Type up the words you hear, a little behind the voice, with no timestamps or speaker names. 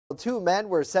Two men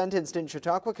were sentenced in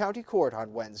Chautauqua County Court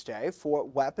on Wednesday for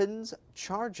weapons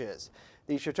charges.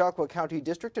 The Chautauqua County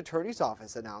District Attorney's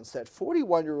Office announced that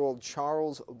 41-year-old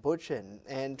Charles Butchin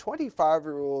and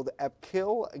 25-year-old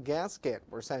Epkil Gaskin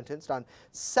were sentenced on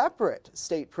separate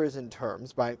state prison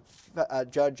terms by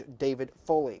Judge David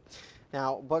Foley.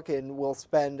 Now, Butchin will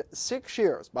spend 6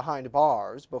 years behind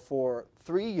bars before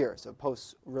 3 years of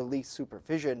post-release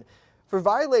supervision for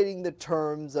violating the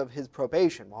terms of his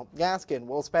probation, while Gaskin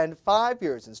will spend 5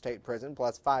 years in state prison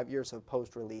plus 5 years of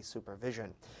post-release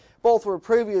supervision. Both were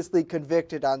previously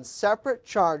convicted on separate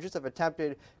charges of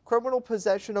attempted criminal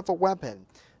possession of a weapon.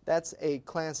 That's a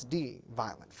Class D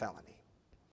violent felony.